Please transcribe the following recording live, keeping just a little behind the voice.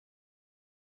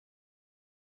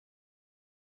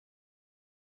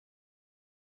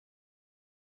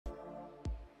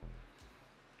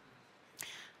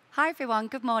Hi, everyone.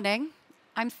 Good morning.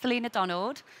 I'm Selina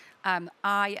Donald.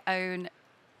 I own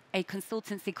a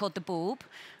consultancy called The Bulb,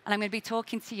 and I'm going to be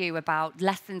talking to you about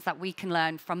lessons that we can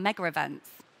learn from Megaevents.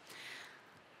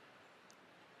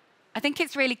 I think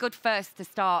it's really good first to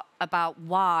start about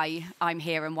why I'm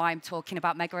here and why I'm talking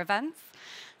about Megaevents.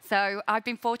 So I've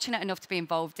been fortunate enough to be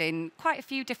involved in quite a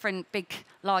few different big,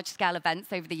 large-scale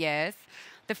events over the years.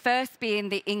 The first being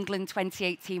the England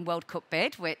 2018 World Cup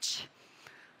bid, which,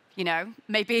 you know,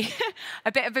 maybe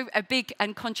a bit of a big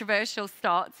and controversial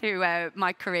start to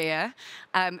my career,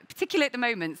 particularly at the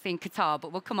moment, seeing Qatar,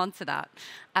 but we'll come on to that.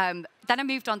 Then I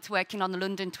moved on to working on the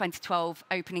London 2012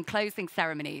 opening closing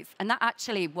ceremonies. And that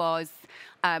actually was,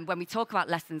 when we talk about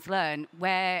lessons learned,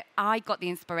 where I got the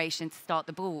inspiration to start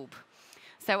The Bulb.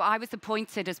 So I was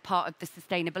appointed as part of the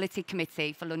Sustainability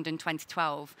Committee for London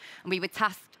 2012, and we were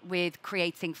tasked with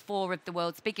creating 4 of the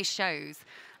world's biggest shows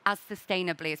as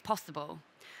sustainably as possible.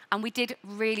 And we did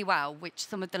really well, which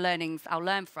some of the learnings I'll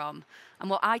learn from. And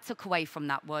what I took away from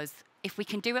that was, if we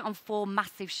can do it on 4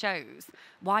 massive shows,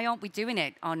 why aren't we doing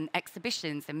it on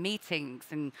exhibitions and meetings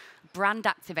and brand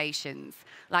activations?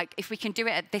 Like, if we can do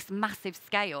it at this massive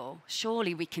scale,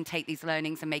 surely we can take these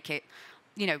learnings and make it,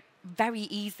 you know, very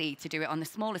easy to do it on the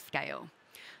smaller scale.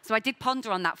 So I did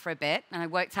ponder on that for a bit, and I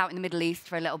worked out in the Middle East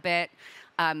for a little bit.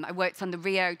 I worked on the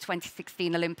Rio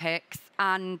 2016 Olympics,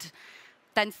 and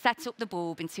then set up The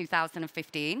Bulb in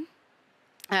 2015.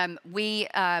 We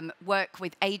work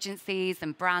with agencies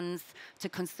and brands to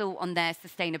consult on their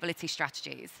sustainability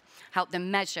strategies, help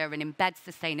them measure and embed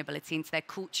sustainability into their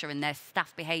culture and their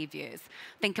staff behaviours.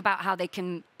 Think about how they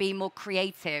can be more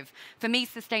creative. For me,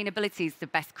 sustainability is the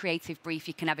best creative brief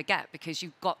you can ever get, because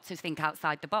you've got to think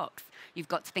outside the box. You've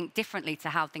got to think differently to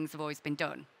how things have always been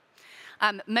done.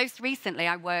 Most recently,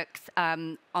 I worked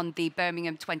on the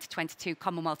Birmingham 2022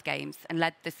 Commonwealth Games and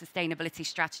led the sustainability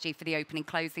strategy for the opening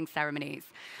closing ceremonies.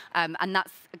 And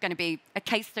that's going to be a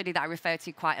case study that I refer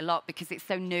to quite a lot because it's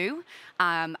so new,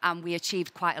 and we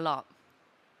achieved quite a lot.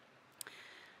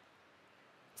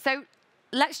 So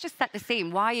let's just set the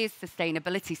scene. Why is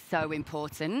sustainability so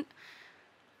important?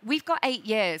 We've got 8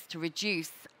 years to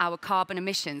reduce our carbon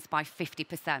emissions by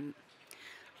 50%.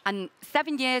 And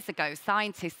 7 years ago,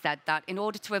 scientists said that in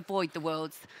order to avoid the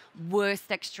world's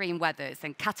worst extreme weathers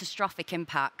and catastrophic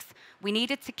impacts, we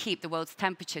needed to keep the world's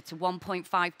temperature to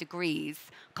 1.5 degrees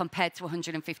compared to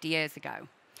 150 years ago.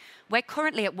 We're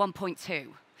currently at 1.2.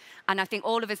 And I think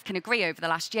all of us can agree over the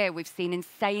last year, we've seen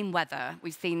insane weather.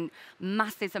 We've seen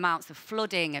massive amounts of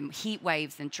flooding and heat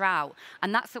waves and drought.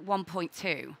 And that's at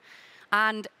 1.2.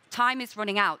 And time is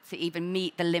running out to even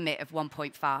meet the limit of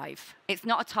 1.5. It's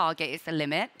not a target, it's a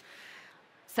limit.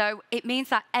 So it means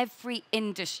that every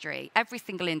industry, every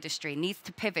single industry, needs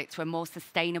to pivot to a more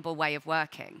sustainable way of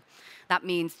working. That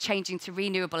means changing to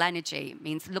renewable energy. It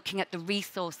means looking at the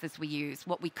resources we use,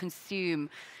 what we consume,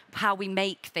 how we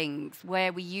make things,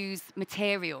 where we use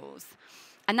materials.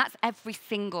 And that's every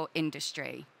single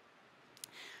industry.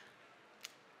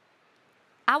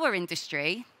 Our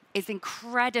industry is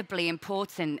incredibly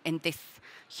important in this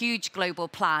huge global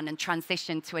plan and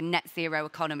transition to a net zero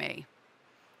economy.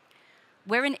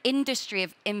 We're an industry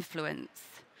of influence.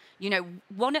 You know,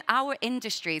 our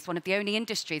industry is one of the only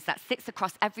industries that sits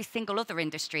across every single other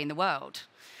industry in the world.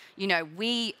 You know,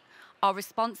 we are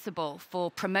responsible for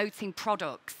promoting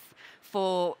products,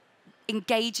 for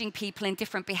engaging people in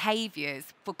different behaviors,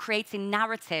 for creating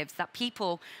narratives that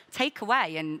people take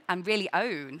away and really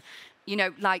own. You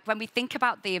know, like when we think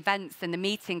about the events and the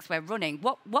meetings we're running,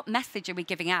 what message are we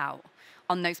giving out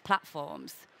on those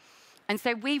platforms? And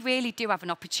so we really do have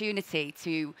an opportunity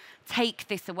to take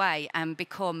this away and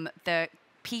become the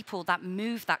people that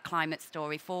move that climate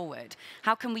story forward.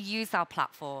 How can we use our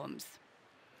platforms?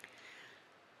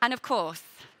 And of course,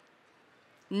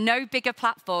 no bigger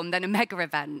platform than a mega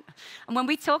event. And when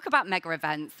we talk about mega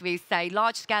events, we say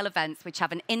large-scale events which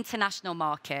have an international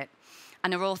market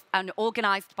and are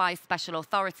organized by a special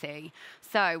authority.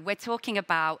 So we're talking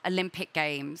about Olympic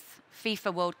Games,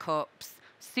 FIFA World Cups,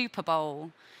 Super Bowl,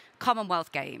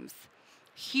 Commonwealth Games.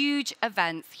 Huge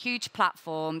events, huge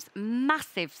platforms,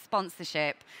 massive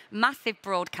sponsorship, massive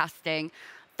broadcasting.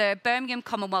 The Birmingham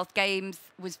Commonwealth Games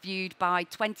was viewed by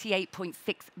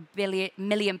 28.6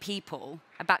 million people.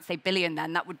 I'm about to say billion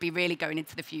then, that would be really going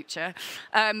into the future.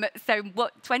 So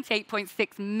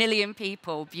 28.6 million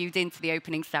people viewed into the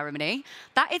opening ceremony.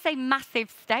 That is a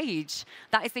massive stage.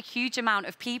 That is a huge amount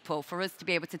of people for us to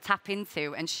be able to tap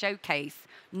into and showcase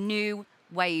new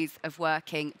ways of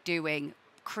working, doing,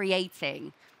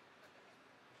 creating.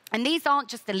 And these aren't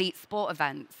just elite sport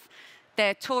events.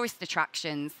 They're tourist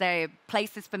attractions, they're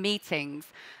places for meetings.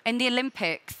 In the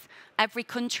Olympics, every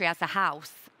country has a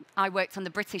house I worked on the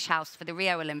British House for the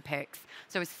Rio Olympics,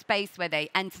 so a space where they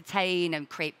entertain and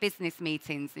create business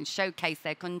meetings and showcase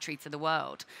their country to the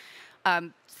world.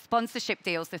 Sponsorship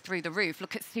deals are through the roof.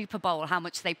 Look at Super Bowl, how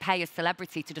much they pay a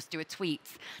celebrity to just do a tweet.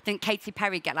 Didn't Katy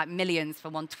Perry get like millions for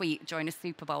one tweet during a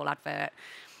Super Bowl advert?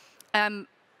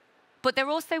 But there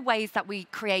are also ways that we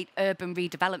create urban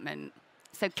redevelopment.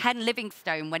 So Ken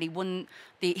Livingstone, when he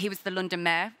was the London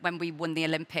mayor when we won the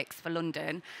Olympics for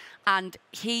London, and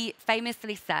he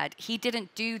famously said he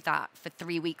didn't do that for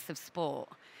 3 weeks of sport.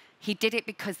 He did it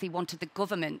because he wanted the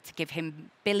government to give him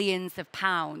billions of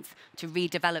pounds to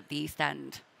redevelop the East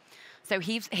End. So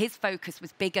his focus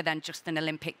was bigger than just an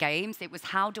Olympic Games. It was,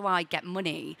 how do I get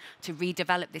money to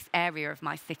redevelop this area of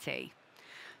my city?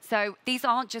 So these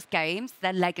aren't just games,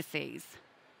 they're legacies.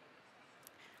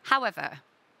 However,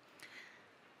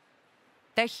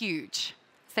 they're huge.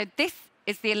 So this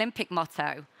is the Olympic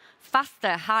motto: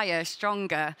 faster, higher,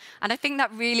 stronger. And I think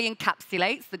that really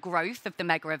encapsulates the growth of the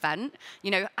mega event.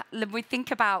 You know, we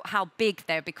think about how big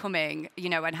they're becoming, you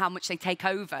know, and how much they take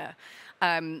over.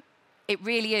 It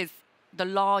really is the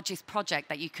largest project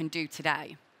that you can do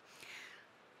today.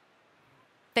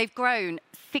 They've grown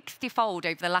 60-fold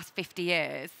over the last 50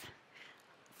 years,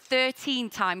 13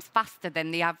 times faster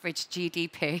than the average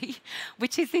GDP,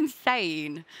 which is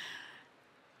insane.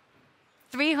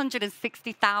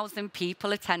 360,000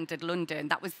 people attended London.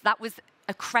 That was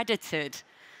accredited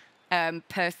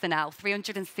personnel,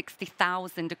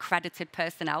 360,000 accredited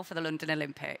personnel for the London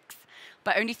Olympics.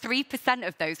 But only 3%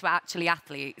 of those were actually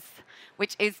athletes,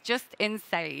 which is just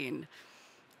insane.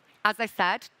 As I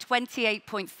said,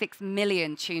 28.6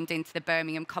 million tuned into the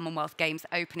Birmingham Commonwealth Games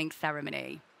opening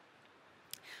ceremony.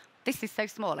 This is so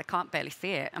small, I can't barely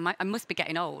see it. I must be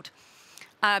getting old.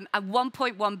 And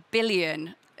 1.1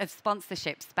 billion of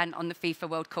sponsorship spent on the FIFA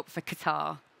World Cup for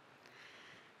Qatar.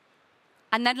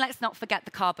 And then let's not forget the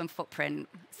carbon footprint.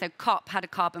 So COP had a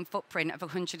carbon footprint of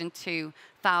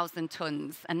 102,000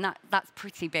 tons, and that's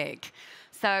pretty big.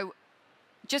 So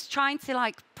just trying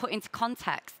to put into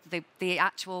context the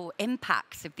actual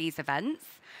impacts of these events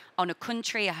on a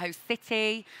country, a host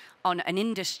city, on an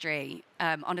industry,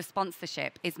 on a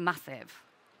sponsorship is massive.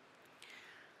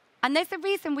 And there's a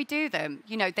reason we do them.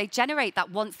 You know, they generate that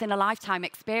once-in-a-lifetime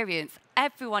experience.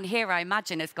 Everyone here, I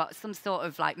imagine, has got some sort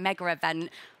of mega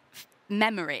event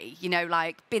memory. You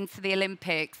know, been to the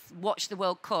Olympics, watched the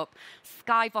World Cup,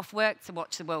 skive off work to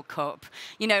watch the World Cup.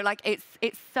 You know,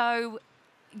 it's so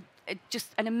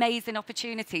just an amazing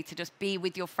opportunity to just be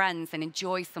with your friends and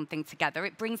enjoy something together.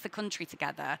 It brings the country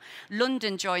together.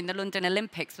 London during the London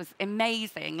Olympics was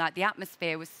amazing. The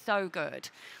atmosphere was so good.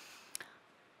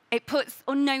 It puts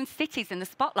unknown cities in the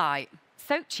spotlight.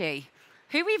 Sochi.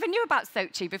 Who even knew about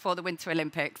Sochi before the Winter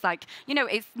Olympics? You know,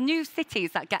 it's new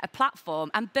cities that get a platform,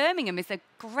 and Birmingham is a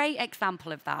great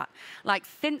example of that.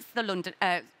 Since the London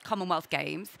Commonwealth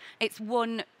Games, it's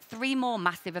won 3 more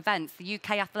massive events. The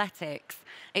UK Athletics,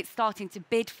 it's starting to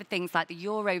bid for things like the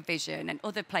Eurovision and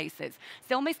other places.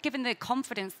 It's almost given the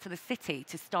confidence to the city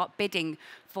to start bidding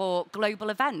for global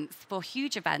events, for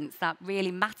huge events that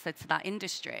really matter to that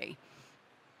industry.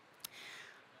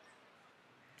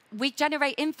 We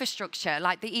generate infrastructure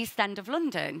like the East End of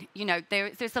London. You know,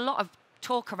 there's a lot of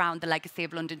talk around the legacy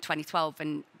of London 2012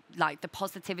 and the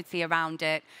positivity around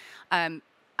it. And,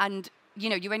 you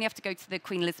know, you only have to go to the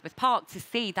Queen Elizabeth Park to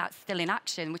see that's still in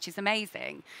action, which is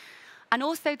amazing. And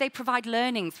also they provide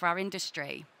learnings for our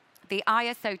industry. The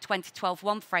ISO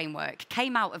 2012-1 framework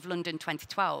came out of London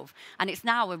 2012, and it's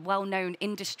now a well-known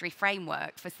industry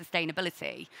framework for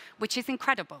sustainability, which is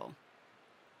incredible.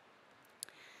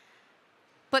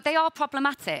 But they are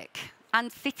problematic, and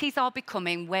cities are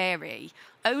becoming wary.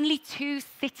 Only 2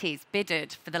 cities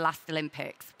bidded for the last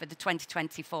Olympics, for the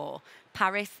 2024,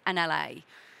 Paris and LA.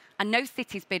 And no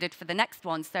cities bidded for the next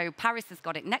one, so Paris has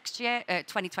got it next year,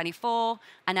 2024,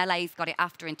 and LA's got it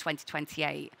after in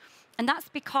 2028. And that's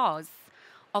because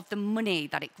of the money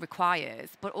that it requires,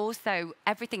 but also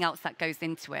everything else that goes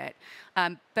into it.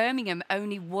 Birmingham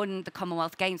only won the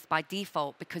Commonwealth Games by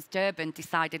default because Durban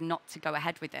decided not to go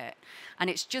ahead with it. And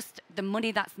it's just the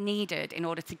money that's needed in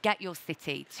order to get your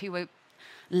city to a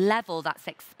level that's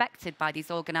expected by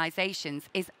these organisations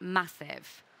is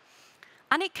massive.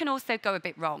 And it can also go a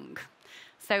bit wrong.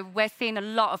 So we're seeing a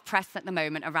lot of press at the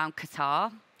moment around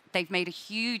Qatar. They've made a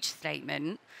huge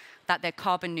statement that they're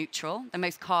carbon neutral, the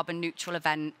most carbon neutral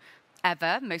event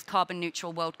ever, most carbon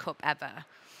neutral World Cup ever.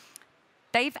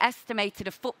 They've estimated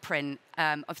a footprint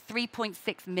of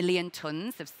 3.6 million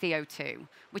tons of CO2,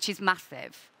 which is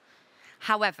massive.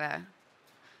 However,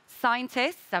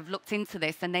 scientists have looked into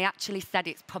this, and they actually said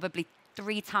it's probably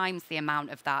 3 times the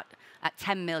amount of that at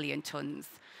 10 million tons,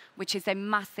 which is a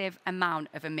massive amount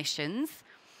of emissions.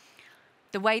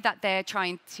 The way that they're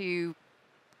trying to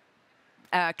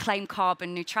claim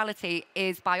carbon neutrality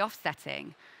is by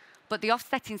offsetting. But the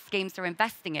offsetting schemes they're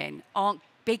investing in aren't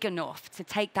big enough to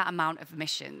take that amount of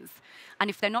emissions. And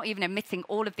if they're not even emitting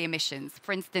all of the emissions,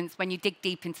 for instance, when you dig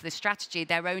deep into the strategy,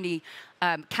 they're only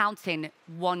counting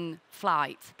one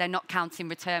flight. They're not counting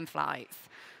return flights.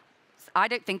 I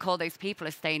don't think all those people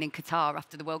are staying in Qatar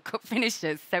after the World Cup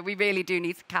finishes, so we really do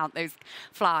need to count those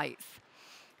flights.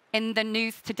 In the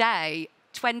news today,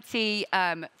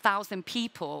 20,000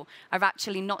 people are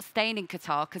actually not staying in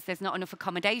Qatar because there's not enough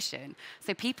accommodation.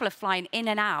 So people are flying in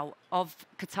and out of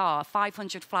Qatar,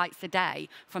 500 flights a day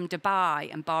from Dubai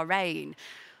and Bahrain.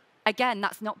 Again,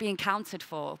 that's not being counted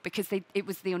for because it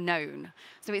was the unknown.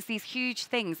 So it's these huge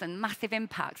things and massive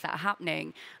impacts that are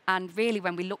happening. And really,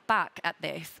 when we look back at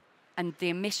this and the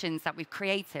emissions that we've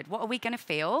created, what are we going to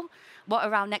feel? What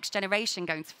are our next generation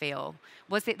going to feel?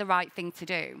 Was it the right thing to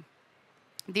do?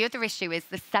 The other issue is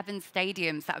the 7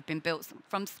 stadiums that have been built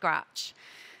from scratch.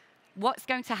 What's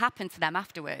going to happen to them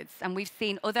afterwards? And we've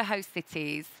seen other host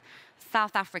cities,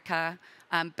 South Africa,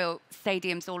 built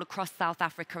stadiums all across South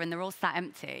Africa, and they're all sat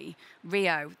empty.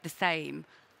 Rio, the same.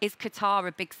 Is Qatar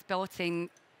a big sporting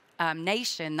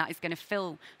nation that is going to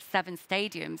fill 7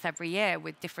 stadiums every year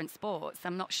with different sports?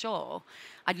 I'm not sure.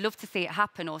 I'd love to see it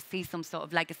happen or see some sort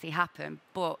of legacy happen,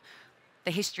 but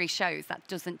the history shows that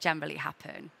doesn't generally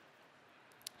happen.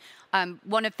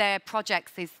 One of their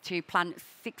projects is to plant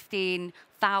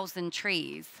 16,000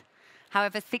 trees.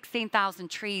 However, 16,000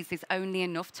 trees is only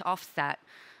enough to offset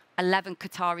 11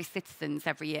 Qatari citizens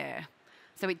every year.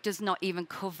 So it does not even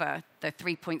cover the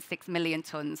 3.6 million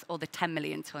tonnes or the 10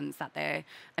 million tonnes that their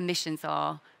emissions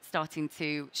are starting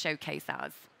to showcase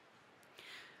as.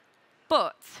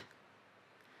 But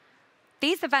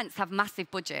these events have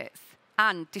massive budgets.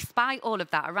 And despite all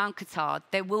of that around Qatar,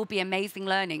 there will be amazing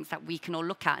learnings that we can all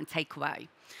look at and take away.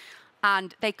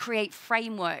 And they create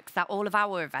frameworks that all of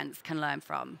our events can learn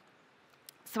from.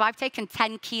 So I've taken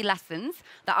 10 key lessons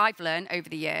that I've learned over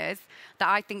the years that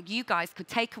I think you guys could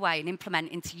take away and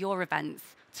implement into your events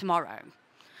tomorrow.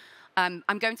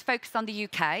 I'm going to focus on the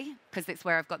UK, because it's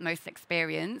where I've got most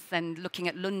experience, and looking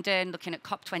at London, looking at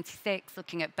COP26,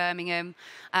 looking at Birmingham,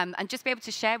 and just be able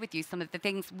to share with you some of the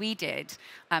things we did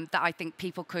that I think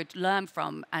people could learn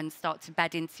from and start to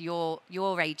bed into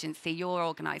your agency, your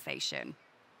organisation.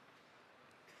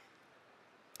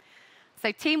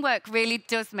 So teamwork really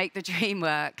does make the dream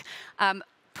work.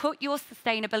 Put your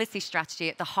sustainability strategy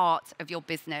at the heart of your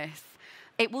business.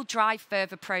 It will drive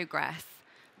further progress.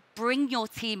 Bring your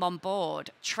team on board,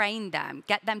 train them,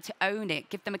 get them to own it,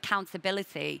 give them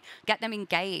accountability, get them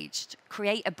engaged,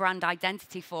 create a brand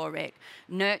identity for it,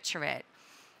 nurture it.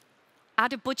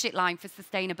 Add a budget line for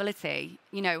sustainability.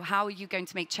 You know, how are you going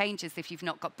to make changes if you've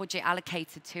not got budget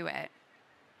allocated to it?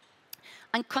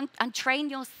 And train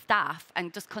your staff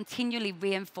and just continually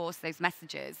reinforce those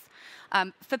messages.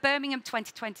 For Birmingham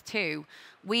 2022,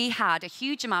 we had a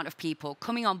huge amount of people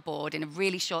coming on board in a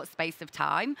really short space of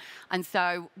time. And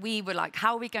so we were like,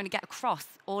 how are we going to get across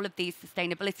all of these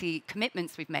sustainability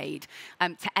commitments we've made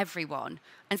to everyone?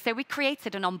 And so we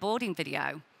created an onboarding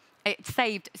video. It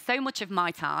saved so much of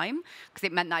my time because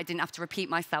it meant that I didn't have to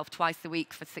repeat myself twice a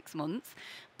week for 6 months.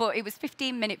 But it was a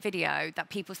 15-minute video that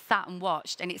people sat and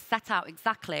watched, and it set out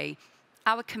exactly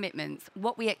our commitments,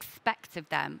 what we expect of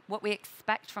them, what we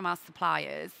expect from our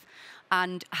suppliers,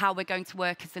 and how we're going to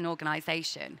work as an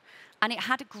organisation. And it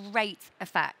had a great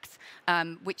effect,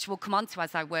 which we'll come on to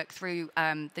as I work through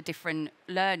the different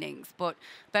learnings. But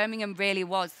Birmingham really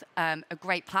was a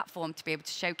great platform to be able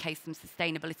to showcase some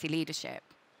sustainability leadership.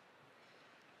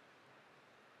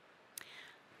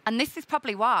 And this is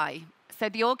probably why. So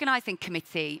the organising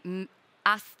committee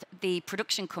asked the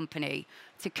production company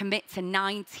to commit to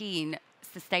 19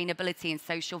 sustainability and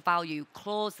social value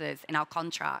clauses in our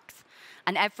contract.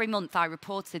 And every month I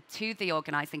reported to the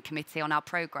organising committee on our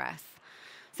progress.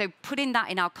 So putting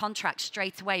that in our contract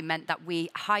straight away meant that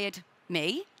we hired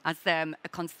me as a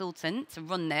consultant to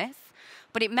run this.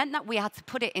 But it meant that we had to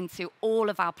put it into all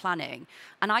of our planning.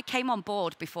 And I came on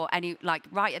board before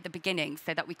right at the beginning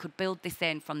so that we could build this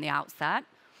in from the outset.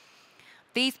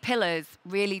 These pillars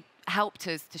really helped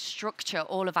us to structure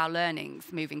all of our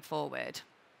learnings moving forward.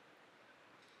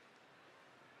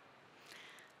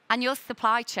 And your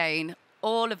supply chain,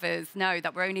 all of us know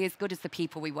that we're only as good as the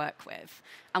people we work with,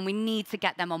 and we need to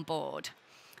get them on board.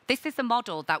 This is a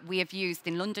model that we have used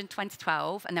in London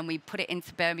 2012, and then we put it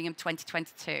into Birmingham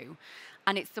 2022.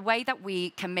 And it's the way that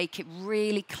we can make it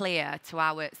really clear to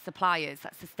our suppliers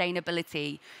that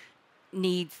sustainability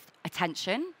needs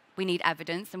attention, we need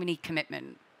evidence, and we need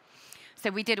commitment. So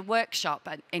we did a workshop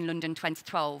in London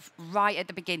 2012, right at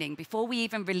the beginning, before we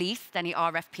even released any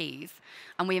RFPs.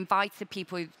 And we invited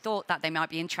people who thought that they might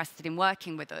be interested in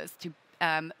working with us to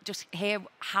just hear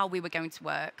how we were going to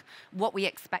work, what we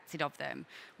expected of them.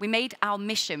 We made our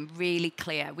mission really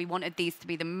clear. We wanted these to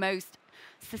be the most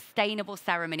sustainable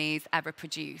ceremonies ever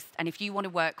produced. And if you want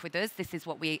to work with us, this is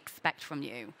what we expect from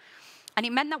you. And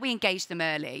it meant that we engaged them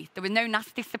early. There were no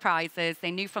nasty surprises.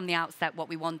 They knew from the outset what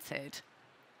we wanted.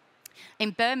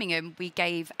 In Birmingham, we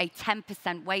gave a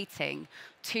 10% weighting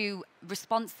to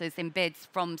responses in bids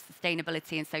from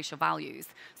sustainability and social values.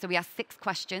 So we asked 6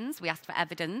 questions, we asked for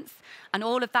evidence, and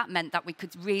all of that meant that we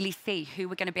could really see who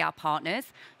were going to be our partners,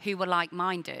 who were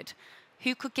like-minded,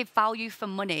 who could give value for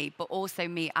money, but also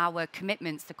meet our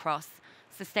commitments across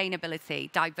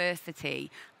sustainability, diversity,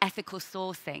 ethical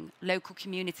sourcing, local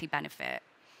community benefit.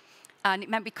 And it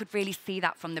meant we could really see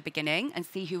that from the beginning and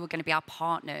see who were going to be our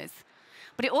partners.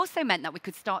 But it also meant that we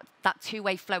could start that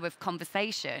two-way flow of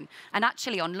conversation. And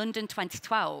actually, on London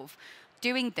 2012,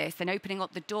 doing this and opening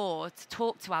up the door to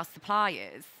talk to our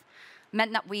suppliers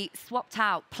meant that we swapped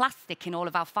out plastic in all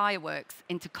of our fireworks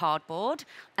into cardboard.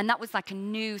 And that was like a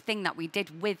new thing that we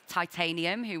did with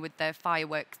Titanium, who were the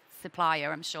fireworks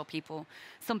supplier. I'm sure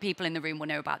some people in the room will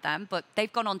know about them, but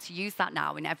they've gone on to use that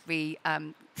now in every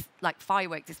like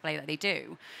firework display that they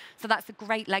do. So that's a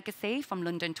great legacy from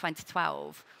London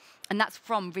 2012. And that's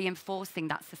from reinforcing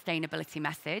that sustainability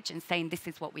message and saying this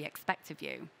is what we expect of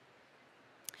you.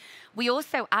 We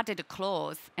also added a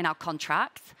clause in our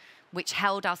contract which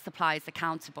held our suppliers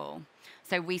accountable.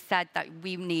 So we said that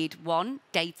we need 1,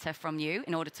 data from you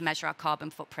in order to measure our carbon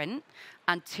footprint,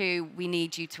 and 2, we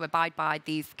need you to abide by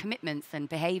these commitments and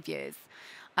behaviours.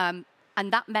 And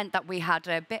that meant that we had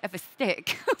a bit of a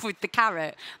stick with the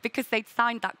carrot because they'd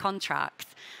signed that contract.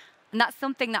 And that's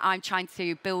something that I'm trying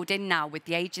to build in now with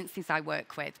the agencies I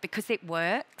work with, because it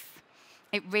works.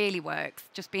 It really works,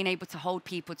 just being able to hold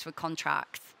people to a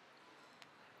contract.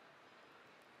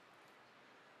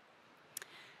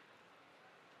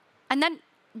 And then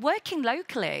working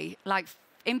locally, like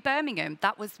in Birmingham,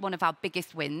 that was one of our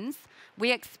biggest wins.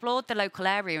 We explored the local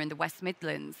area in the West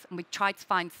Midlands, and we tried to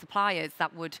find suppliers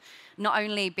that would not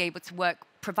only be able to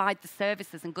provide the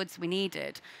services and goods we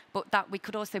needed, but that we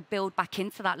could also build back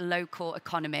into that local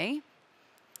economy.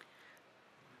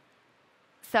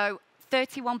 So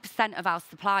 31% of our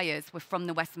suppliers were from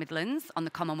the West Midlands on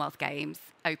the Commonwealth Games,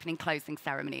 opening closing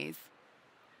ceremonies.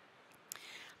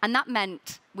 And that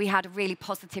meant we had a really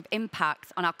positive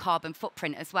impact on our carbon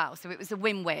footprint as well. So it was a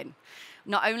win-win.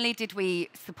 Not only did we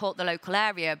support the local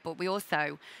area, but we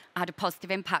also had a positive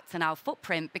impact on our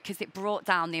footprint because it brought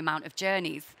down the amount of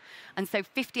journeys. And so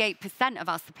 58% of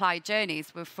our supplier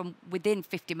journeys were from within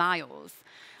 50 miles.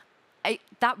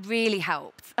 That really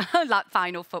helped, that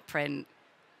final footprint.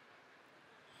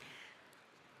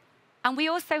 And we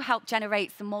also help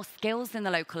generate some more skills in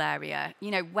the local area. You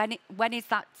know, when is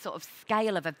that sort of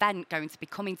scale of event going to be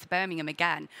coming to Birmingham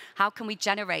again? How can we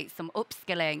generate some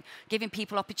upskilling, giving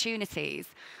people opportunities?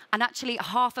 And actually,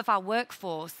 half of our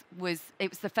workforce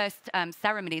it was the first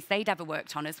ceremonies they'd ever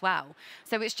worked on as well.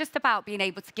 So it's just about being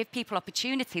able to give people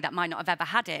opportunity that might not have ever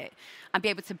had it and be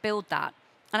able to build that.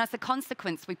 And as a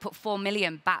consequence, we put 4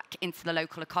 million back into the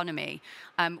local economy,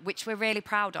 which we're really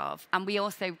proud of. And we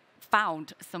also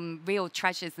found some real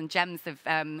treasures and gems of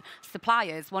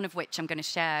suppliers, one of which I'm going to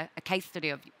share a case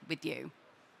study with you.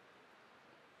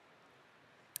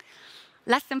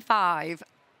 Lesson 5,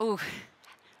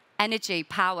 energy,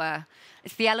 power.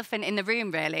 It's the elephant in the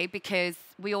room, really, because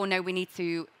we all know we need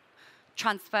to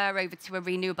transfer over to a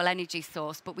renewable energy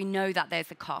source, but we know that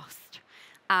there's a cost.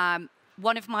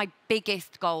 One of my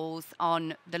biggest goals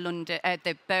on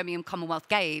the Birmingham Commonwealth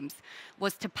Games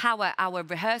was to power our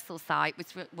rehearsal site, which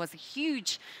was a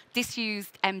huge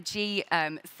disused MG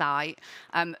site,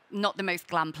 not the most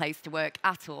glam place to work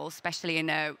at all, especially in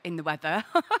the weather.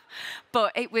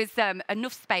 But it was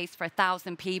enough space for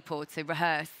 1,000 people to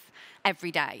rehearse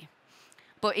every day.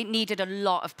 But it needed a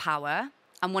lot of power.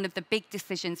 And one of the big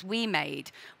decisions we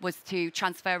made was to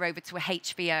transfer over to a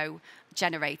HVO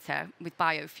generator with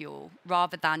biofuel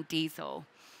rather than diesel.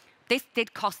 This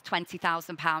did cost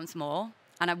 £20,000 more,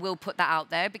 and I will put that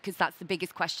out there because that's the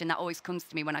biggest question that always comes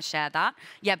to me when I share that.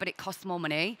 Yeah, but it costs more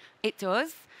money. It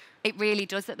does. It really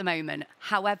does at the moment.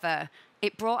 However,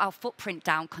 it brought our footprint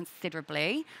down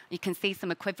considerably. You can see some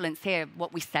equivalents here,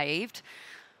 what we saved.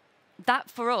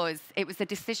 That, for us, it was a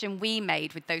decision we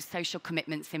made with those social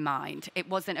commitments in mind. It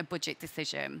wasn't a budget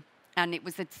decision. And it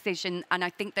was a decision, and I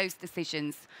think those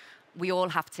decisions we're all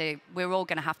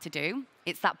going to have to do.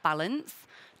 It's that balance.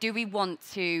 Do we want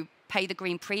to pay the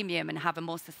green premium and have a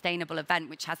more sustainable event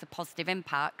which has a positive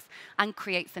impact and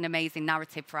creates an amazing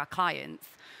narrative for our clients?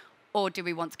 Or do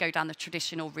we want to go down the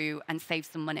traditional route and save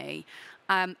some money?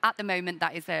 At the moment,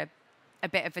 that is a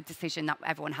bit of a decision that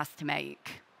everyone has to make.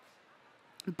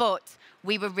 But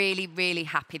we were really, really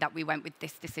happy that we went with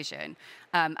this decision.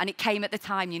 And it came at the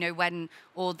time, when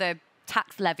all the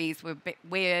tax levies were a bit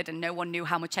weird and no one knew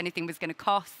how much anything was going to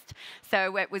cost.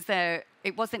 So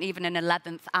it wasn't even an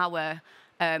 11th hour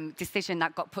decision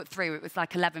that got put through. It was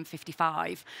like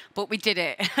 11:55. But we did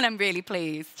it, and I'm really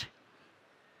pleased.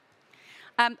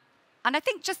 And I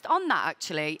think just on that,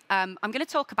 actually, I'm going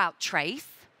to talk about Trace.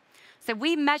 So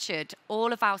we measured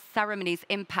all of our ceremonies'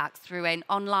 impacts through an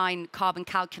online carbon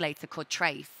calculator called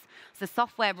Trace. It's a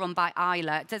software run by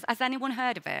Isla. Has anyone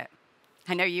heard of it?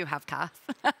 I know you have, Cass.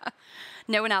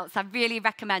 No one else. I really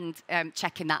recommend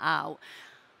checking that out.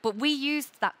 But we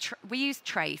used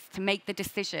Trace to make the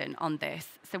decision on this.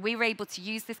 So we were able to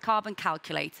use this carbon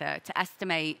calculator to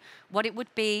estimate what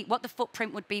the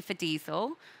footprint would be for diesel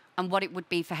and what it would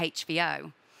be for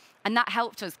HVO. And that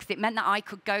helped us because it meant that I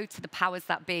could go to the powers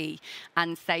that be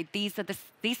and say, these are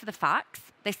the facts,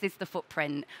 this is the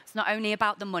footprint. It's not only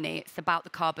about the money, it's about the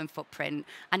carbon footprint.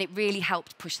 And it really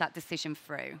helped push that decision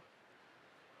through.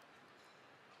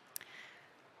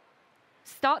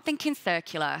 Start thinking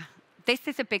circular. This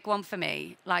is a big one for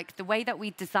me. Like the way that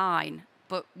we design,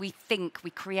 but we think,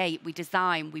 we create, we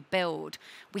design, we build.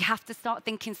 We have to start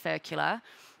thinking circular.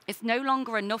 It's no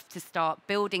longer enough to start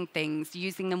building things,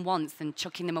 using them once and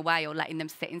chucking them away or letting them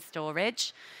sit in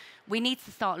storage. We need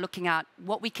to start looking at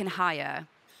what we can hire.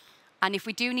 And if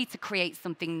we do need to create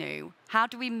something new, how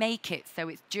do we make it so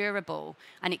it's durable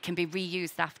and it can be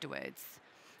reused afterwards?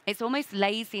 It's almost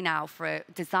lazy now for a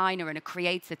designer and a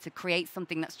creator to create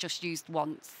something that's just used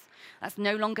once. That's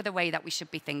no longer the way that we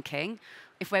should be thinking.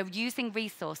 If we're using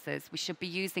resources, we should be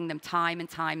using them time and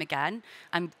time again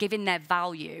and giving their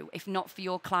value. If not for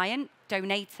your client,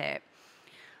 donate it.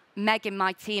 Meg in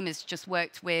my team has just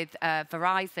worked with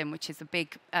Verizon, which is a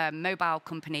big mobile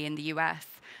company in the US,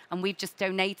 and we've just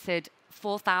donated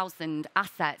 4,000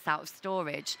 assets out of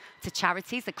storage to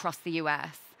charities across the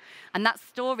US. And that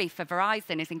story for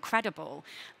Verizon is incredible.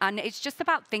 And it's just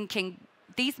about thinking,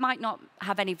 these might not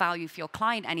have any value for your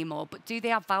client anymore, but do they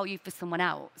have value for someone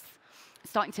else?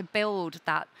 Starting to build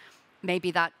that, maybe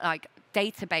that like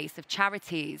database of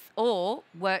charities, or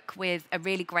work with a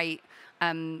really great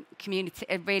community,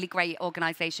 a really great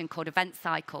organization called Event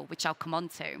Cycle, which I'll come on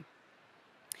to.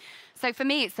 So for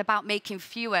me, it's about making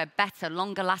fewer, better,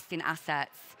 longer lasting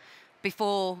assets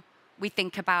before we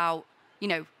think about,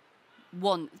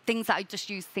 things that I just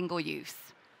use single use.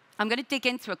 I'm going to dig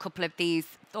into a couple of these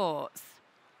thoughts.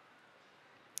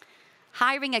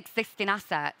 Hiring existing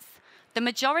assets. The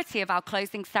majority of our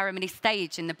closing ceremony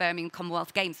stage in the Birmingham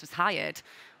Commonwealth Games was hired.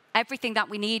 Everything that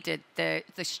we needed, the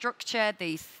structure,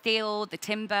 the steel, the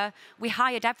timber, we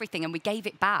hired everything and we gave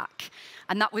it back.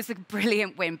 And that was a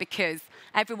brilliant win because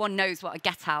everyone knows what a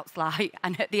get-out's like.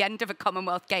 And at the end of a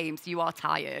Commonwealth Games, you are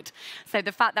tired. So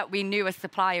the fact that we knew a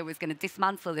supplier was going to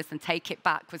dismantle this and take it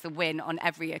back was a win on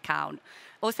every account.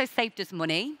 Also saved us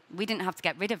money. We didn't have to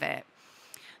get rid of it.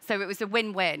 So it was a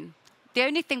win-win. The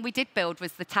only thing we did build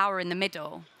was the tower in the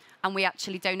middle, and we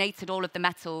actually donated all of the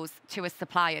metals to a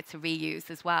supplier to reuse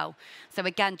as well. So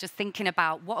again, just thinking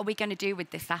about what are we going to do with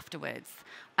this afterwards?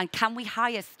 And can we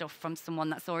hire stuff from someone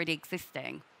that's already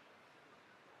existing?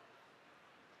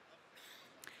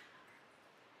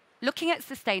 Looking at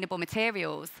sustainable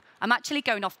materials, I'm actually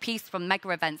going off piece from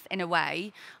Megaevents in a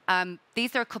way.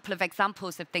 These are a couple of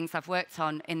examples of things I've worked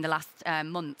on in the last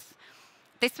month.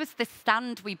 This was the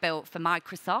stand we built for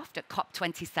Microsoft at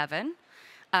COP27.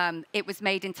 It was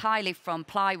made entirely from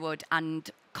plywood and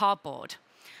cardboard.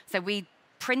 So we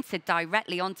printed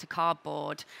directly onto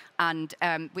cardboard, and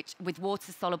with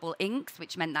water-soluble inks,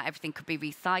 which meant that everything could be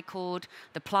recycled.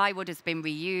 The plywood has been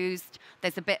reused.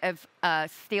 There's a bit of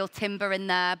steel timber in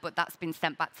there, but that's been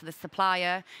sent back to the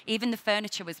supplier. Even the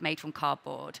furniture was made from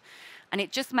cardboard. And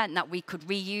it just meant that we could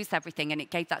reuse everything, and it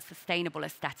gave that sustainable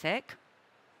aesthetic.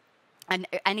 And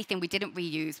anything we didn't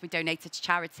reuse, we donated to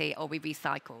charity or we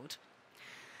recycled.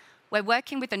 We're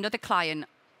working with another client,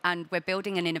 and we're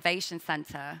building an innovation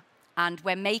center, and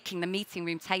we're making the meeting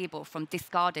room table from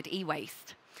discarded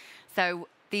e-waste. So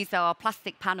these are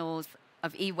plastic panels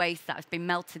of e-waste that have been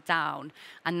melted down,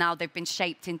 and now they've been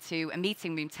shaped into a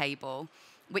meeting room table,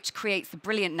 which creates a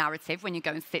brilliant narrative when you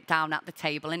go and sit down at the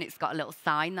table, and it's got a little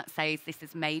sign that says this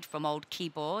is made from old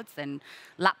keyboards and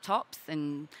laptops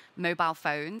and mobile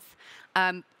phones.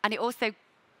 And it also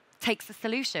takes a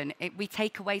solution. We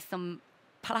take away some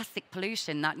plastic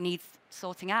pollution that needs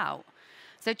sorting out.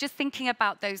 So just thinking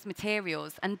about those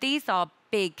materials, and these are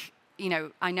big,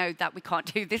 I know that we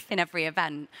can't do this in every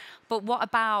event, but what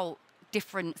about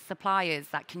different suppliers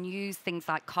that can use things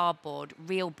like cardboard,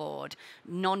 real board,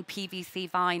 non-PVC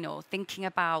vinyl, thinking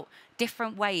about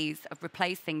different ways of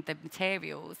replacing the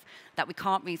materials that we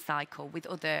can't recycle with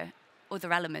other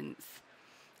elements.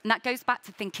 And that goes back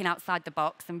to thinking outside the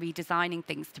box and redesigning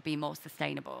things to be more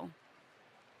sustainable.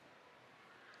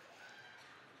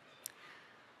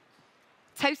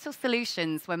 Total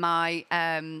Solutions were my,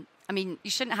 you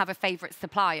shouldn't have a favorite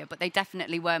supplier, but they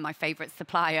definitely were my favorite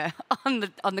supplier on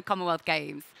the Commonwealth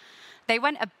Games. They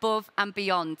went above and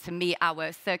beyond to meet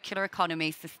our circular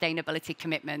economy sustainability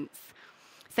commitments.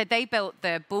 So they built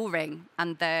the bull ring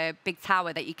and the big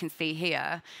tower that you can see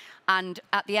here. And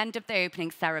at the end of the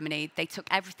opening ceremony, they took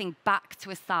everything back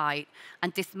to a site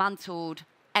and dismantled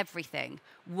everything.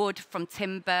 Wood from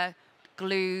timber,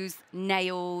 glues,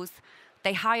 nails.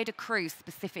 They hired a crew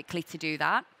specifically to do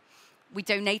that. We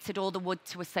donated all the wood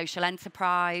to a social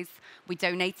enterprise. We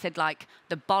donated like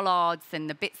the bollards and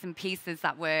the bits and pieces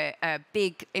that were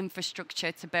big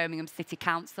infrastructure to Birmingham City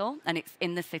Council, and it's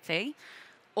in the city.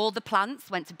 All the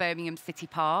plants went to Birmingham City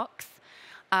Parks.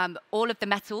 All of the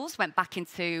metals went back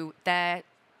into their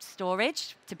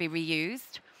storage to be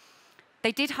reused.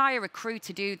 They did hire a crew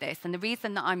to do this, and the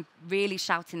reason that I'm really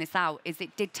shouting this out is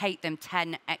it did take them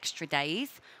 10 extra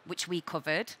days, which we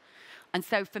covered. And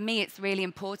so for me, it's really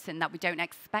important that we don't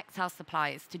expect our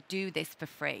suppliers to do this for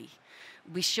free.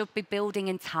 We should be building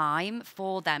in time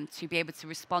for them to be able to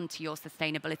respond to your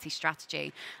sustainability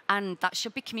strategy. And that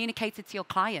should be communicated to your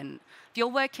client. If you're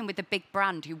working with a big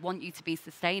brand who want you to be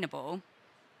sustainable,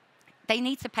 they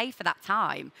need to pay for that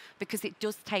time because it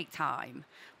does take time.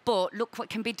 But look what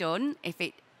can be done if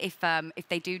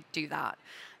they do that.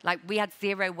 Like, we had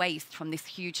zero waste from this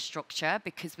huge structure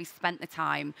because we spent the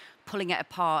time pulling it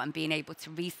apart and being able to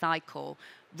recycle,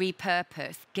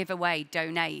 repurpose, give away,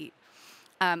 donate.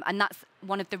 And that's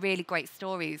one of the really great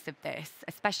stories of this,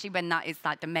 especially when that is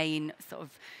like the main sort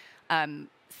of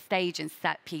stage and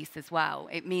set piece as well.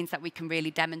 It means that we can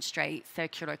really demonstrate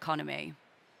circular economy.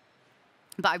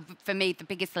 But for me, the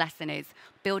biggest lesson is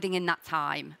building in that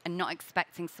time and not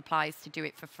expecting suppliers to do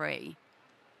it for free.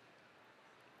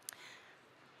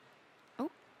 Oh.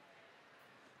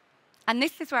 And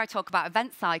this is where I talk about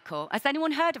Event Cycle. Has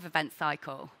anyone heard of Event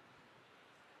Cycle?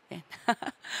 Yeah.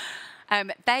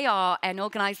 They are an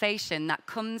organisation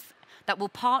that will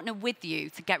partner with you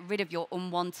to get rid of your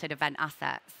unwanted event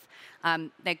assets.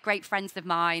 They're great friends of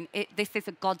mine. This is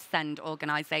a godsend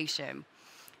organisation.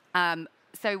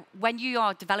 So when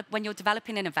you're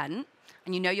developing an event,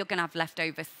 and you know you're going to have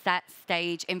leftover set,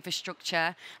 stage,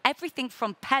 infrastructure, everything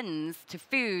from pens to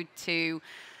food to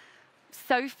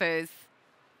sofas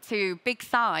to big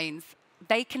signs,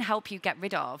 they can help you get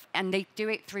rid of. And they do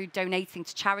it through donating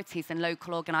to charities and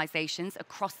local organisations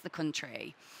across the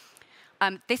country.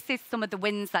 This is some of the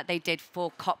wins that they did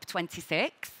for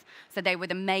COP26. So they were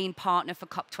the main partner for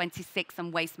COP26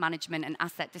 on waste management and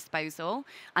asset disposal,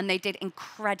 and they did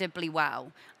incredibly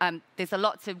well. There's a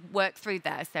lot to work through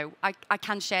there, so I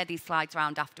can share these slides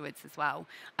around afterwards as well.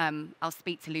 I'll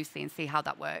speak to Lucy and see how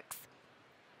that works.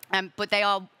 But they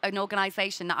are an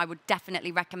organisation that I would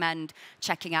definitely recommend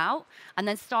checking out, and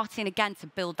then starting again to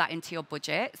build that into your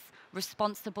budgets.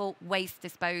 Responsible waste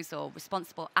disposal,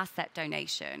 responsible asset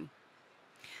donation.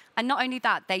 And not only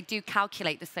that, they do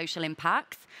calculate the social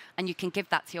impacts, and you can give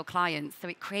that to your clients. So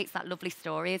it creates that lovely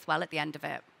story as well at the end of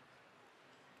it.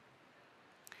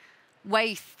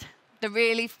 Waste, the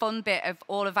really fun bit of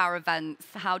all of our events.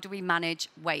 How do we manage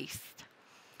waste?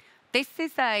 This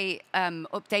is a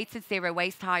updated zero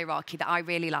waste hierarchy that I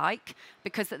really like,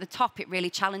 because at the top, it really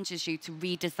challenges you to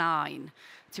redesign,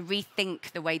 to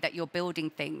rethink the way that you're building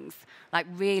things. Like,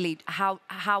 really, how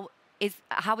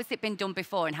has it been done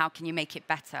before, and how can you make it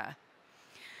better?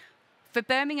 For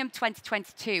Birmingham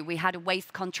 2022, we had a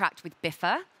waste contract with Biffa.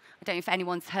 I don't know if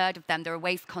anyone's heard of them. They're a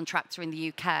waste contractor in the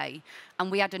UK.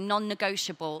 And we had a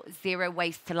non-negotiable zero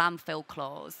waste to landfill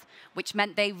clause, which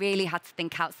meant they really had to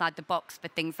think outside the box for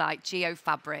things like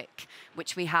geofabric,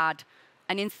 which we had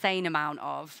an insane amount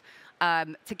of,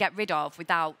 to get rid of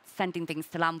without sending things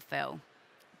to landfill.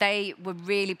 They were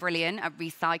really brilliant at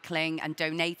recycling and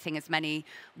donating as many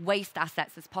waste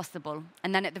assets as possible.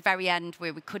 And then at the very end,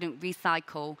 where we couldn't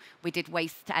recycle, we did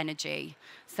waste to energy.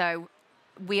 So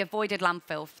we avoided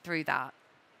landfill through that.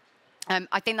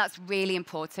 I think that's really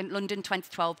important. London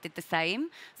 2012 did the same.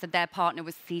 So their partner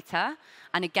was CETA.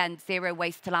 And again, zero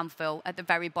waste to landfill. At the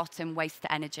very bottom, waste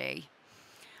to energy.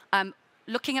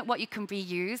 Looking at what you can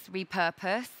reuse,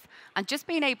 repurpose, and just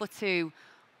being able to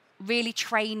really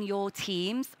train your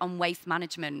teams on waste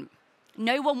management.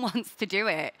 No one wants to do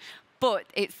it, but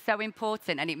it's so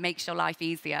important and it makes your life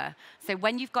easier. So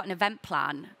when you've got an event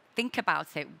plan, think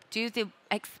about it. Do the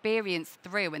experience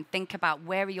through and think about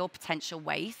where are your potential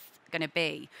wastes going to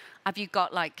be. Have you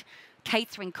got like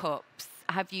catering cups?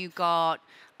 Have you got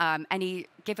any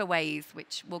giveaways,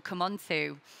 which we'll come on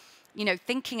to? You know,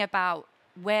 thinking about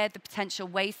where the potential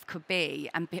waste could be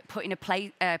and putting a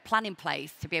plan in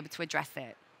place to be able to address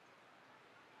it.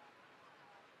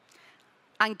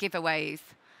 And giveaways.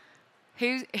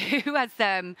 Who has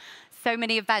so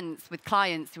many events with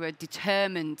clients who are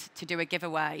determined to do a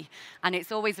giveaway? And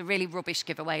it's always a really rubbish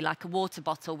giveaway, like a water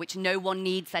bottle, which no one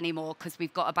needs anymore because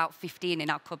we've got about 15 in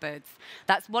our cupboards.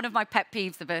 That's one of my pet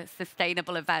peeves of a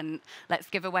sustainable event. Let's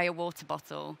give away a water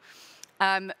bottle.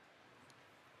 On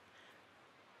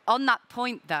that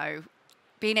point, though,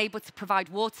 being able to provide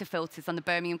water filters on the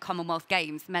Birmingham Commonwealth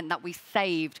Games meant that we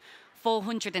saved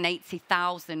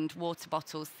 480,000 water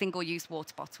bottles, single-use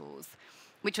water bottles,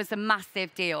 which was a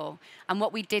massive deal. And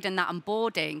what we did in that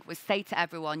onboarding was say to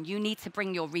everyone, you need to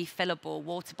bring your refillable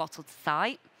water bottle to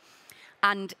site.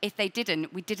 And if they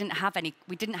didn't, we didn't have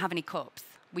any cups.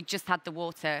 We just had the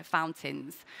water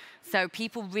fountains. So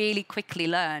people really quickly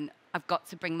learn, I've got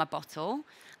to bring my bottle.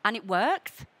 And it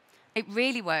worked. It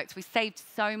really worked. We saved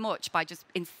so much by just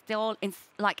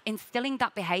instilling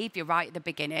that behavior right at the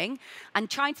beginning, and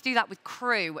trying to do that with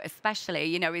crew especially,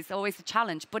 you know, is always a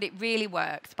challenge, but it really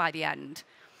worked by the end.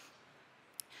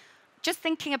 Just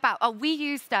thinking about, we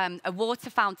used a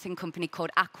water fountain company called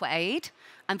AquaAid,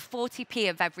 and 40p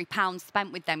of every pound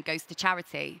spent with them goes to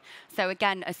charity. So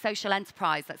again, a social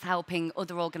enterprise that's helping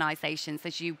other organisations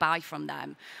as you buy from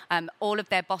them. All of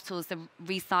their bottles are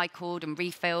recycled and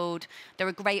refilled. They're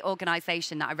a great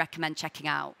organisation that I recommend checking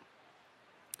out.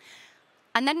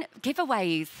 And then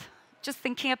giveaways, just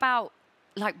thinking about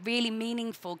like really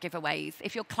meaningful giveaways.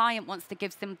 If your client wants to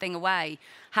give something away,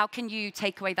 how can you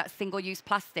take away that single-use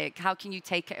plastic? How can you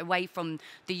take it away from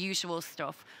the usual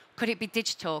stuff? Could it be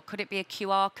digital? Could it be a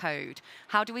QR code?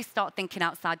 How do we start thinking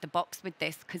outside the box with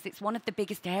this? Because it's one of the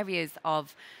biggest areas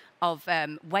of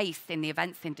waste in the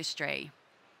events industry.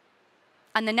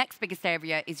 And the next biggest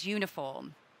area is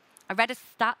uniform. I read a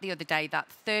stat the other day that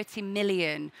 30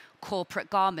 million corporate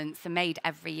garments are made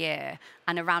every year,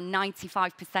 and around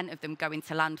 95% of them go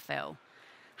into landfill.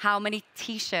 How many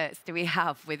T-shirts do we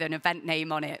have with an event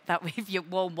name on it that we've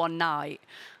worn one night?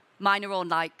 Mine are all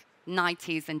like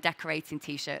 90s and decorating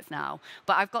T-shirts now,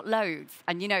 but I've got loads.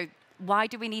 And you know, why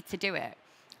do we need to do it?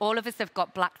 All of us have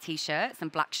got black T-shirts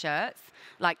and black shirts.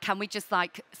 Like, can we just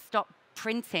like stop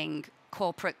printing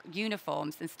corporate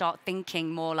uniforms and start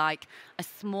thinking more like a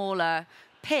smaller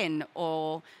pin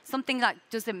or something that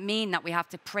doesn't mean that we have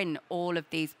to print all of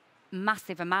these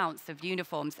massive amounts of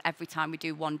uniforms every time we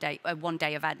do a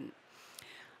one-day event.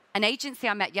 An agency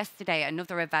I met yesterday at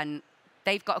another event,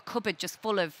 they've got a cupboard just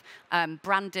full of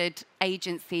branded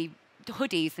agency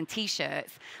hoodies and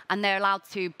T-shirts, and they're allowed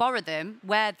to borrow them,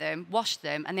 wear them, wash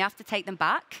them, and they have to take them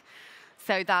back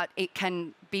so that it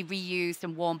can be reused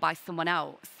and worn by someone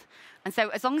else. And so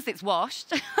as long as it's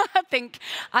washed, I think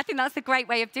that's a great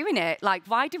way of doing it. Like,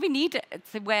 why do we need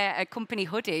to wear a company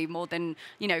hoodie more than,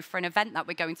 you know, for an event that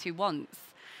we're going to once?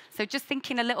 So just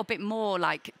thinking a little bit more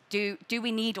like, do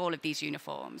we need all of these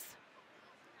uniforms?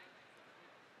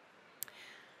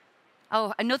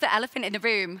 Oh, another elephant in the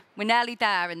room. We're nearly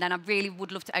there, and then I really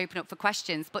would love to open up for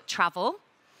questions. But travel.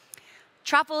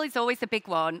 Travel is always a big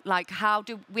one. Like,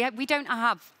 we don't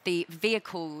have the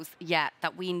vehicles yet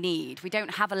that we need. We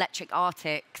don't have electric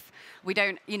Arctics. We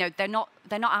don't, you know, they're not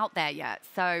out there yet.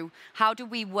 So how do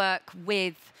we work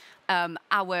with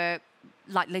our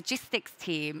logistics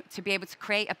team to be able to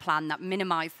create a plan that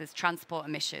minimizes transport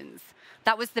emissions?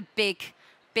 That was the big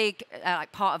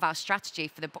part of our strategy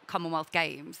for the Commonwealth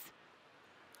Games.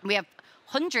 We have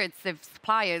hundreds of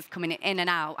suppliers coming in and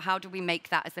out. How do we make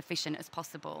that as efficient as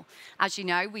possible? As you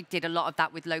know, we did a lot of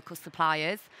that with local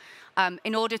suppliers.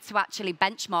 In order to actually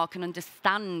benchmark and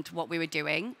understand what we were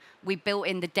doing, we built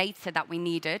in the data that we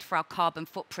needed for our carbon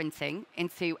footprinting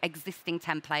into existing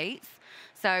templates.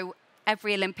 So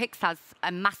every Olympics has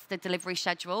a master delivery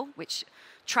schedule, which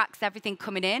tracks everything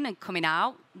coming in and coming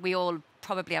out. We all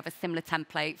probably have a similar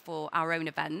template for our own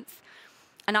events.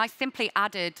 And I simply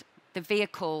added the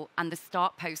vehicle and the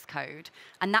start postcode,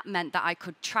 and that meant that I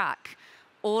could track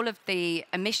all of the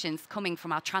emissions coming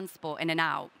from our transport in and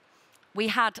out. We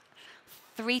had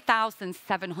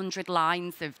 3,700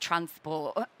 lines of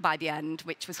transport by the end,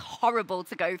 which was horrible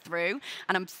to go through,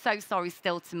 and I'm so sorry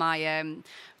still to my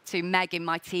to Meg in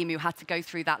my team who had to go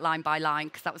through that line by line,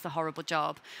 because that was a horrible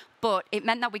job. But it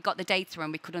meant that we got the data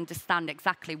and we could understand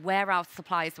exactly where our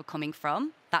suppliers were coming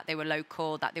from, that they were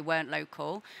local, that they weren't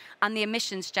local, and the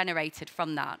emissions generated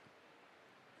from that.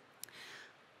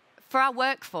 For our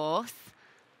workforce,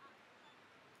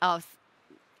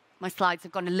 my slides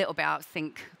have gone a little bit out of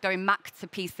sync. Going Mac to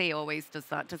PC always does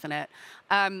that, doesn't it?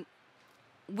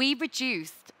 We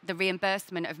reduced the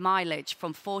reimbursement of mileage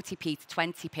from 40p to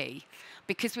 20p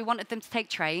because we wanted them to take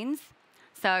trains.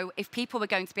 So if people were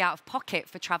going to be out of pocket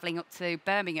for travelling up to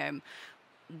Birmingham,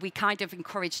 we kind of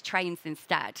encouraged trains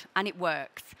instead, and it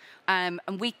worked. And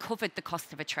we covered the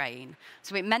cost of a train.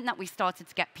 So it meant that we started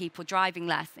to get people driving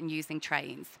less and using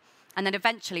trains. And then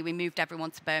eventually we moved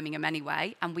everyone to Birmingham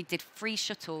anyway, and we did free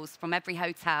shuttles from every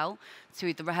hotel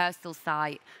to the rehearsal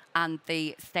site and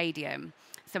the stadium.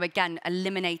 So again,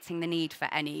 eliminating the need for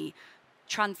any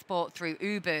transport through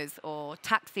Ubers or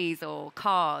taxis or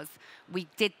cars. We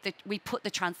put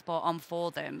the transport on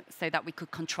for them so that we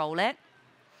could control it.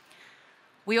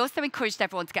 We also encouraged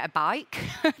everyone to get a bike.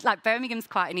 Like Birmingham's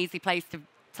quite an easy place to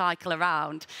cycle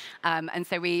around. And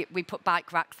so we put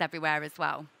bike racks everywhere as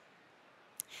well.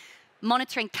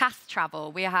 Monitoring cast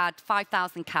travel, we had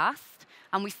 5,000 cast,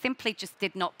 and we simply just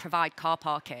did not provide car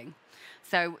parking.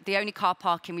 So the only car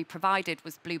parking we provided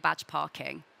was blue badge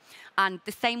parking. And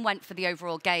the same went for the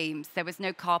overall games. There was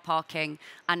no car parking,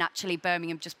 and actually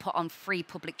Birmingham just put on free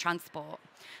public transport.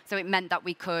 So it meant that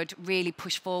we could really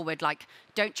push forward, like,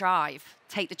 don't drive,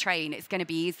 take the train, it's going to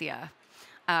be easier.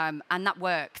 And that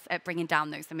works at bringing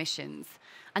down those emissions.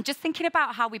 And just thinking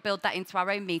about how we build that into our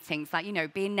own meetings, like, you know,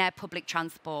 being near public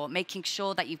transport, making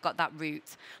sure that you've got that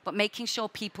route, but making sure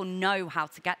people know how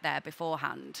to get there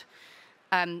beforehand.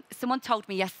 Someone told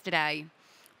me yesterday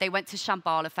they went to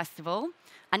Shambhala Festival,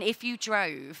 and if you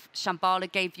drove,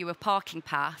 Shambhala gave you a parking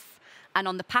pass, and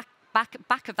on the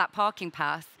back of that parking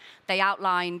pass, they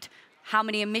outlined how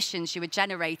many emissions you were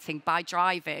generating by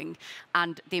driving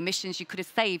and the emissions you could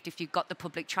have saved if you got the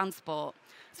public transport.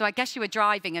 So I guess you were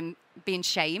driving and being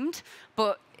shamed,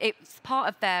 but it's part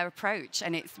of their approach,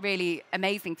 and it's really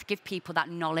amazing to give people that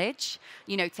knowledge,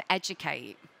 you know, to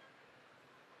educate.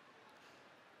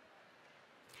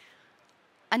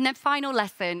 And then final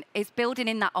lesson is building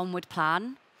in that onward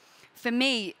plan. For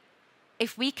me,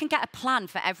 if we can get a plan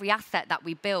for every asset that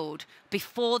we build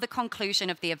before the conclusion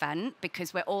of the event,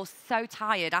 because we're all so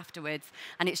tired afterwards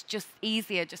and it's just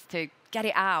easier just to get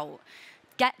it out,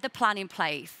 get the plan in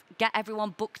place, get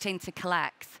everyone booked in to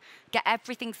collect, get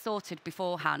everything sorted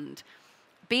beforehand.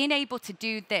 Being able to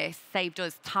do this saved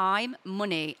us time,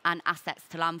 money, and assets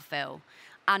to landfill.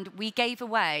 And we gave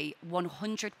away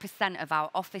 100% of our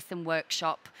office and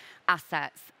workshop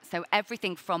assets. So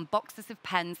everything from boxes of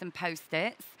pens and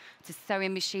Post-its to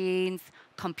sewing machines,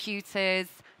 computers,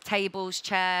 tables,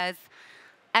 chairs,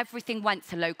 everything went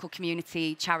to local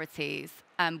community charities.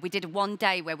 We did one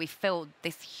day where we filled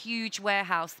this huge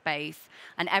warehouse space,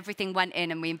 and everything went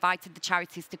in, and we invited the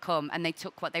charities to come, and they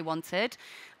took what they wanted.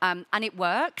 And it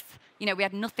worked. You know, we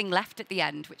had nothing left at the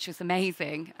end, which was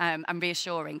amazing and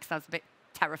reassuring, because I was a bit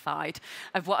terrified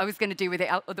of what I was going to do with it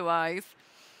otherwise.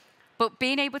 But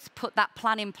being able to put that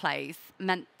plan in place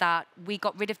meant that we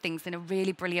got rid of things in a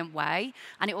really brilliant way,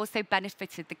 and it also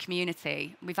benefited the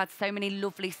community. We've had so many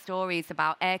lovely stories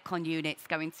about aircon units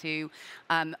going to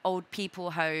old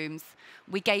people homes.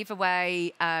 We gave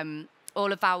away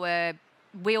all of our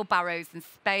wheelbarrows and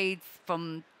spades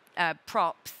from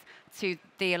props to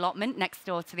the allotment next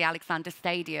door to the Alexander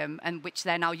Stadium, and which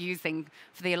they're now using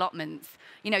for the allotments.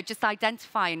 You know, just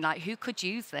identifying, like, who could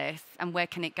use this and where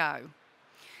can it go?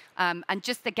 And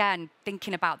just, again,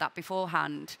 thinking about that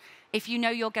beforehand. If you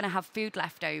know you're going to have food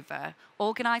left over,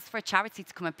 organise for a charity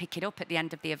to come and pick it up at the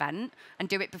end of the event and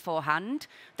do it beforehand.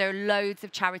 There are loads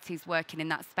of charities working in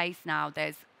that space now.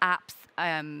 There's apps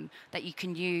that you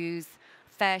can use,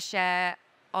 FareShare,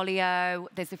 Olio,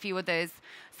 there's a few others.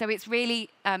 So it's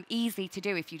really easy to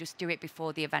do if you just do it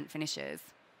before the event finishes.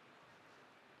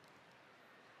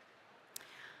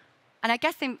 And I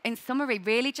guess in summary,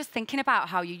 really just thinking about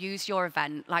how you use your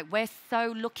event. Like, we're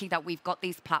so lucky that we've got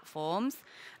these platforms,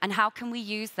 and how can we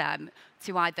use them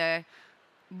to either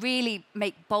really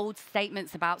make bold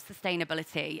statements about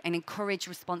sustainability and encourage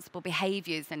responsible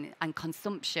behaviours and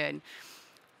consumption,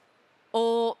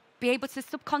 or be able to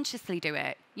subconsciously do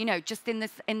it, you know, just in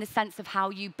the sense of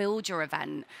how you build your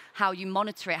event, how you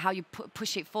monitor it, how you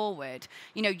push it forward.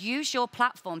 You know, use your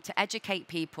platform to educate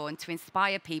people and to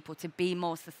inspire people to be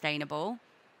more sustainable.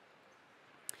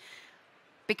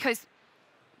 Because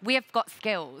we have got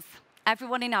skills.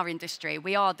 Everyone in our industry,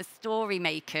 we are the story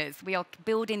makers. We are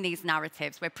building these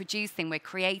narratives. We're producing, we're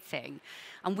creating.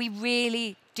 And we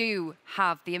really do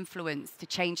have the influence to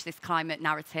change this climate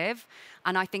narrative.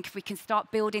 And I think if we can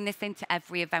start building this into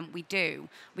every event we do,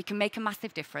 we can make a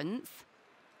massive difference.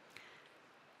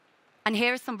 And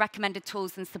here are some recommended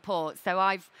tools and support.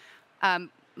 So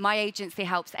my agency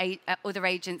helps other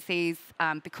agencies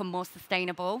become more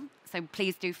sustainable. So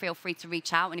please do feel free to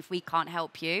reach out. And if we can't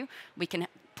help you, we can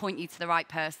point you to the right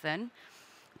person.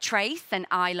 Trace and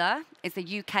Isla is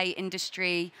a UK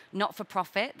industry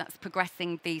not-for-profit that's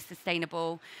progressing the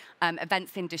sustainable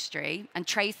events industry. And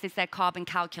Trace is their carbon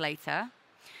calculator.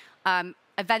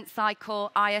 Event Cycle,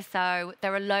 ISO,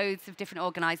 there are loads of different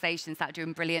organizations that are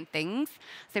doing brilliant things.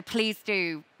 So please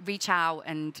do reach out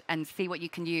and see what you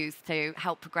can use to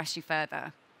help progress you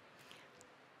further.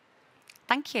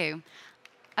 Thank you.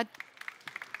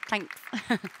 Thanks.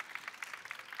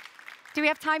 Do we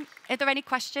have time? Are there any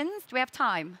questions? Do we have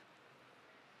time?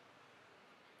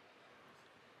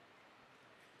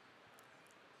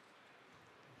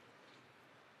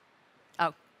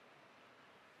 Oh,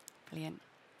 brilliant.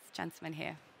 This gentleman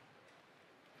here.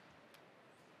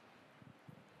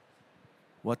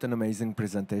 What an amazing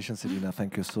presentation, Selina.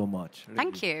 Thank you so much. Really,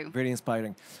 thank you. Very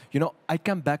inspiring. You know, I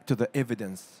come back to the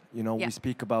evidence. You know, yeah. we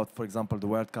speak about, for example, the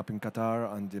World Cup in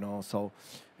Qatar, and, you know, so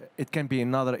it can be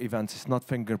another event. It's not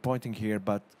finger pointing here,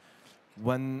 but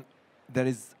when there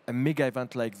is a mega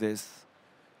event like this,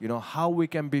 you know, how we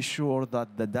can be sure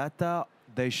that the data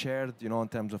they shared, you know, in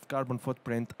terms of carbon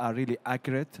footprint are really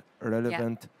accurate,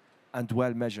 relevant, and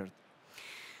well measured?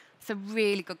 It's a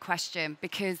really good question,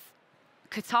 because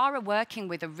Qatar are working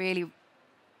with a really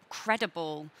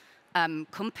credible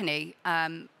company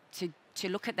to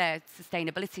look at their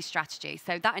sustainability strategy.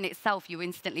 So that in itself, you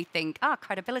instantly think,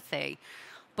 credibility.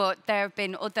 But there have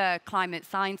been other climate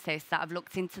scientists that have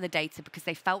looked into the data because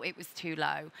they felt it was too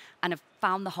low and have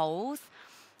found the holes.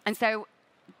 And so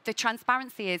the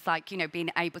transparency is like, you know, being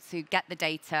able to get the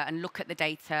data and look at the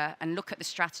data and look at the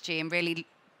strategy and really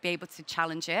be able to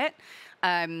challenge it.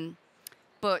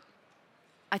 But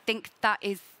I think that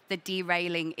is the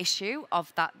derailing issue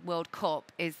of that World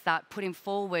Cup, is that putting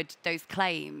forward those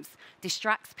claims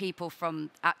distracts people from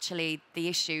actually the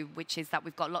issue, which is that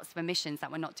we've got lots of emissions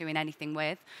that we're not doing anything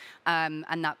with,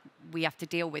 and that we have to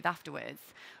deal with afterwards.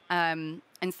 And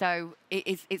so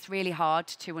it's really hard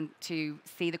to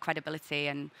see the credibility,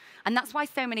 and that's why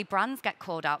so many brands get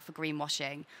called out for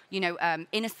greenwashing. You know,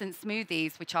 Innocent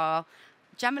Smoothies, which are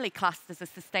generally classed as a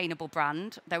sustainable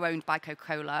brand, they're owned by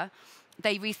Coca-Cola.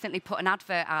 They recently put an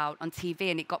advert out on TV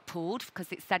and it got pulled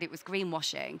because it said it was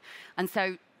greenwashing. And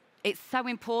so it's so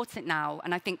important now,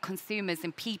 and I think consumers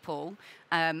and people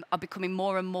are becoming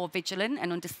more and more vigilant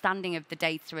and understanding of the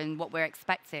data and what we're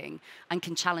expecting, and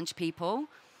can challenge people.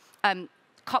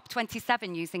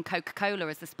 COP27 using Coca-Cola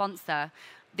as a sponsor,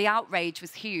 the outrage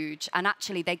was huge, and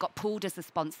actually they got pulled as a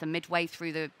sponsor midway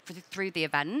through the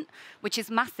event, which is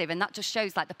massive, and that just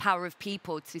shows like the power of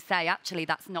people to say, actually,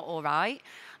 that's not all right.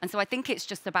 And so I think it's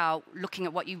just about looking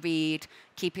at what you read,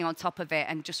 keeping on top of it,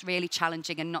 and just really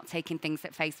challenging and not taking things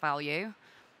at face value.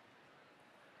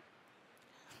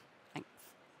 Thanks.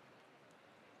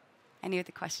 Any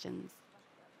other questions?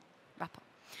 Wrap up.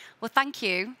 Well, thank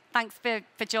you. Thanks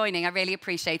for joining. I really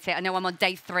appreciate it. I know I'm on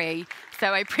day 3, so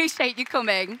I appreciate you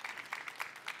coming.